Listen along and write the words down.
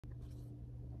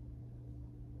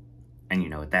And you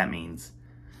know what that means.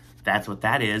 That's what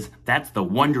that is. That's the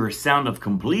wondrous sound of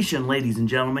completion, ladies and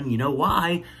gentlemen. You know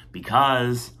why?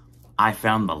 Because I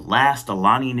found the last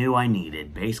Alani Nu I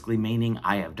needed. Basically meaning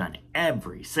I have done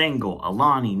every single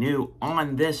Alani Nu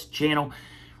on this channel.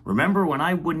 Remember when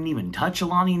I wouldn't even touch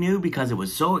Alani Nu because it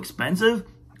was so expensive?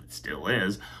 It still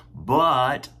is.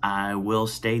 But I will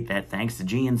state that thanks to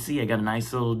GNC, I got a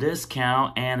nice little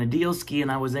discount and a deal ski,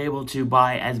 and I was able to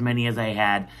buy as many as I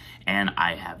had, and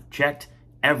I have checked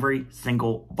every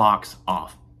single box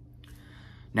off.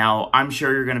 Now, I'm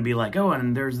sure you're going to be like, oh,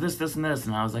 and there's this, this, and this.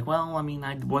 And I was like, well, I mean,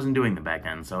 I wasn't doing them back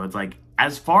then. So it's like,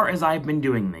 as far as I've been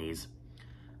doing these,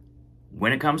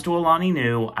 when it comes to Alani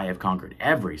Nu, I have conquered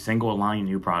every single Alani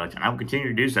Nu product, and I will continue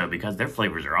to do so because their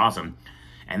flavors are awesome.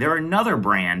 And they're another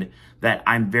brand that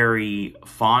I'm very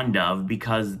fond of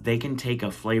because they can take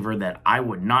a flavor that I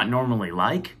would not normally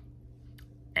like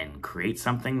and create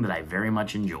something that I very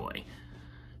much enjoy.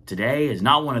 Today is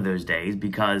not one of those days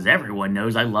because everyone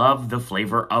knows I love the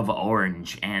flavor of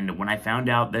orange. And when I found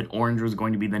out that orange was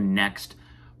going to be the next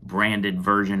branded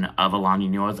version of Alani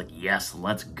Nu, I was like, yes,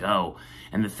 let's go.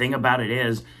 And the thing about it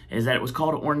is that it was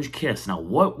called Orange Kiss. Now,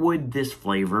 what would this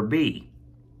flavor be?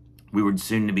 We were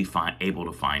soon to be able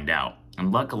to find out.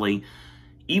 And luckily,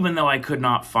 even though I could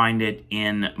not find it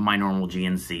in my normal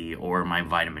GNC or my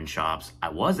vitamin shops, I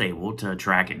was able to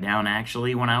track it down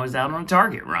actually when I was out on a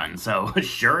Target run. So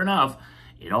sure enough,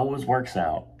 it always works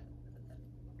out.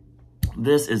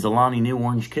 This is Alani Nu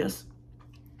Orange Kiss.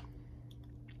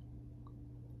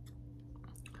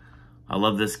 I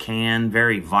love this can.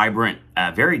 Very vibrant,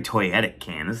 very toyetic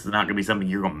can. This is not going to be something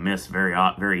you're going to miss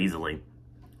very easily.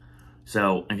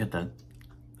 So I got the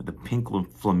pink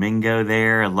flamingo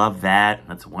there. I love that.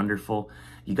 That's wonderful.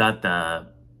 You got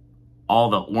all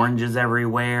the oranges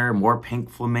everywhere, more pink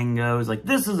flamingos. Like,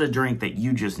 this is a drink that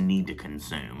you just need to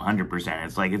consume, 100%.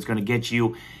 It's like, it's going to get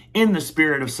you in the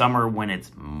spirit of summer when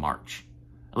it's March.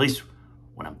 At least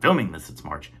when I'm filming this, it's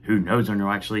March. Who knows when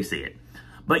you'll actually see it.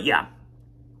 But yeah,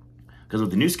 because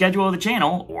with the new schedule of the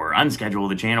channel, or unschedule of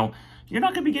the channel, you're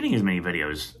not going to be getting as many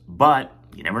videos. But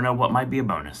you never know what might be a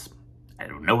bonus. I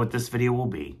don't know what this video will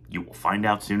be. You will find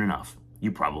out soon enough.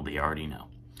 You probably already know.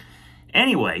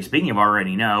 Anyway, speaking of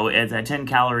already know, it's at 10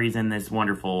 calories in this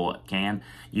wonderful can.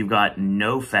 You've got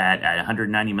no fat at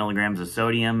 190 milligrams of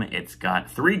sodium. It's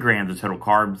got 3 grams of total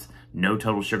carbs, no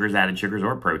total sugars, added sugars,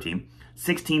 or protein.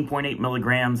 16.8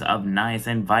 milligrams of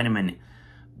niacin, vitamin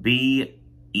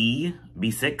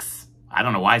B6. I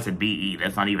don't know why I said BE.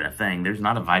 That's not even a thing. There's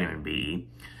not a vitamin BE.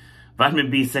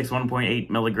 Vitamin B6, 1.8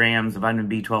 milligrams. Vitamin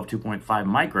B12, 2.5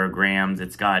 micrograms.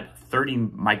 It's got 30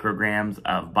 micrograms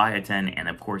of biotin. And,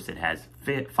 of course, it has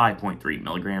 5.3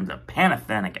 milligrams of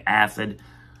pantothenic acid.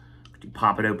 You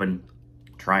pop it open.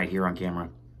 Try it here on camera.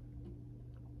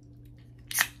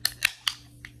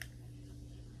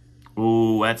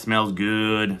 Ooh, that smells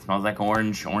good. It smells like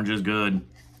orange. Orange is good.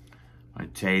 I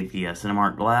take the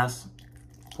Cinemark glass.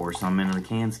 Pour some into the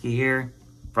can ski here.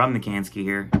 From the can ski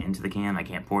here into the can. I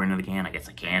can't pour into the can. I guess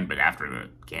I can, but after the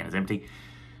can is empty.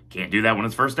 Can't do that when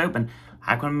it's first open.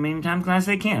 How many times can I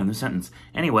say can in this sentence?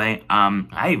 Anyway,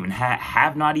 I even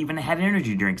have not even had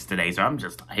energy drinks today, so I'm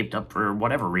just hyped up for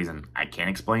whatever reason. I can't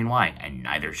explain why, and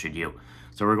neither should you.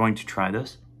 So we're going to try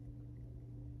this.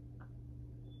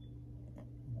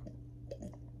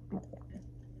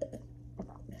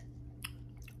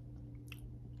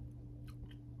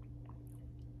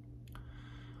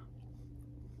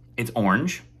 It's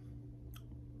orange.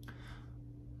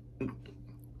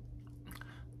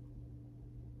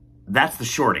 That's the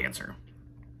short answer.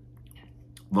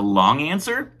 The long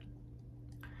answer?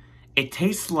 It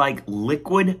tastes like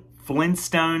liquid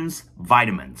Flintstones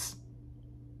vitamins.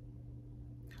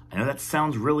 I know that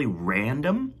sounds really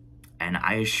random, and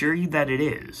I assure you that it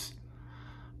is.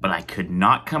 But I could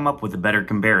not come up with a better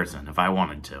comparison if I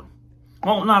wanted to.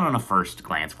 Well, not on a first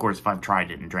glance. Of course, if I've tried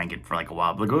it and drank it for like a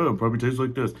while, I'm like, oh, it probably tastes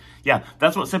like this. Yeah,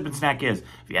 that's what Sip and Snack is.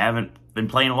 If you haven't been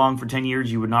playing along for 10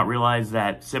 years, you would not realize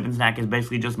that Sip and Snack is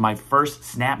basically just my first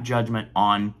snap judgment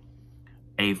on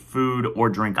a food or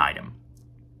drink item.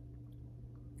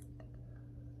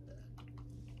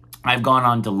 I've gone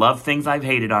on to love things I've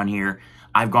hated on here.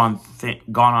 I've gone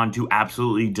on to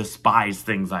absolutely despise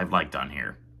things I've liked on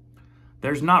here.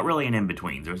 There's not really an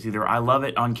in-between. There's either I love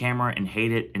it on camera and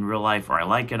hate it in real life, or I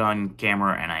like it on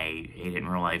camera and I hate it in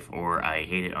real life, or I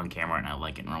hate it on camera and I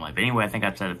like it in real life. Anyway, I think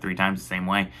I've said it 3 times the same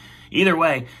way. Either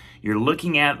way, you're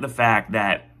looking at the fact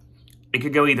that it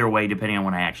could go either way depending on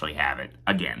when I actually have it,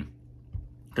 again.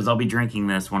 Because I'll be drinking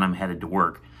this when I'm headed to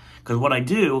work. Because what I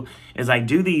do is I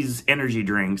do these energy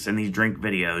drinks and these drink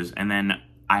videos, and then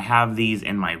I have these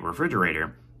in my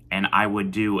refrigerator. and I would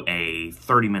do a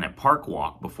 30-minute park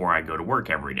walk before I go to work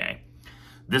every day.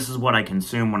 This is what I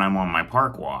consume when I'm on my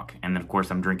park walk. And then, of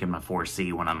course, I'm drinking my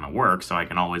 4C when I'm at work, so I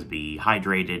can always be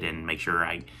hydrated and make sure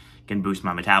I can boost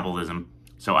my metabolism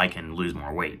so I can lose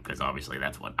more weight, because obviously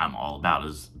that's what I'm all about,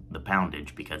 is the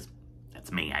poundage, because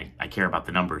that's me. I care about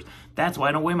the numbers. That's why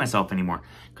I don't weigh myself anymore,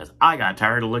 because I got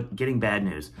tired of getting bad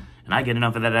news. And I get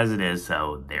enough of that as it is,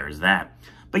 so there's that.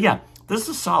 But yeah, this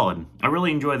is solid. I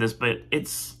really enjoy this, but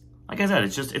it's, like I said,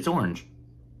 it's orange.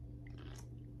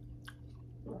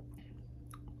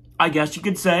 I guess you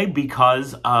could say,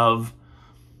 because of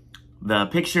the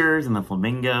pictures and the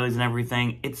flamingos and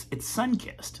everything, it's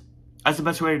sun-kissed. That's the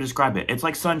best way to describe it. It's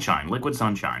like sunshine, liquid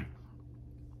sunshine.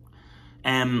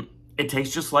 And it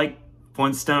tastes just like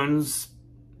Flintstones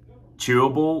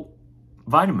chewable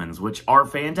vitamins, which are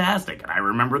fantastic. And I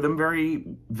remember them very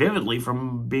vividly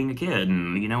from being a kid.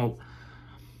 And, you know,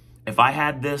 if I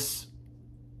had this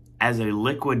as a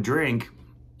liquid drink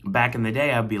back in the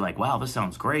day, I'd be like, wow, this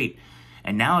sounds great.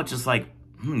 And now it's just like,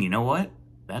 you know what?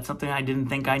 That's something I didn't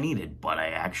think I needed, but I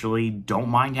actually don't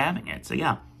mind having it. So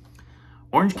yeah,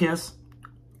 Orange Kiss,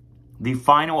 the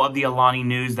final of the Alani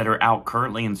Nus that are out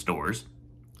currently in stores.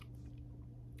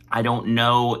 I don't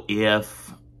know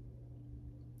if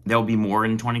there'll be more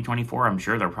in 2024. I'm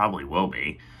sure there probably will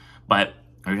be, but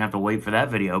I'm gonna have to wait for that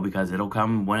video, because it'll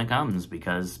come when it comes,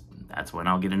 because that's when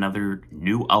I'll get another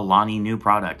new Alani Nu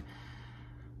product.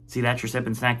 See, that's your Sip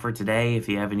and Snack for today. If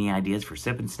you have any ideas for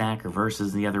Sip and Snack or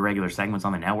versus the other regular segments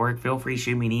on the network, feel free to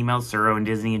shoot me an email,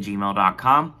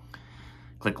 surroanddisney@gmail.com.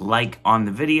 Click like on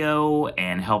the video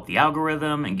and help the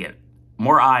algorithm and get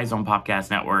more eyes on Popcast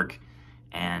Network,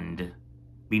 and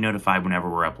be notified whenever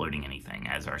we're uploading anything,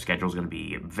 as our schedule is going to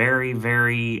be very,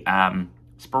 very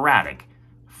sporadic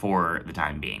for the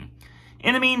time being.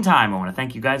 In the meantime, I want to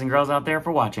thank you guys and girls out there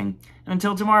for watching. And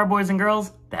until tomorrow, boys and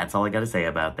girls, that's all I got to say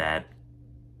about that.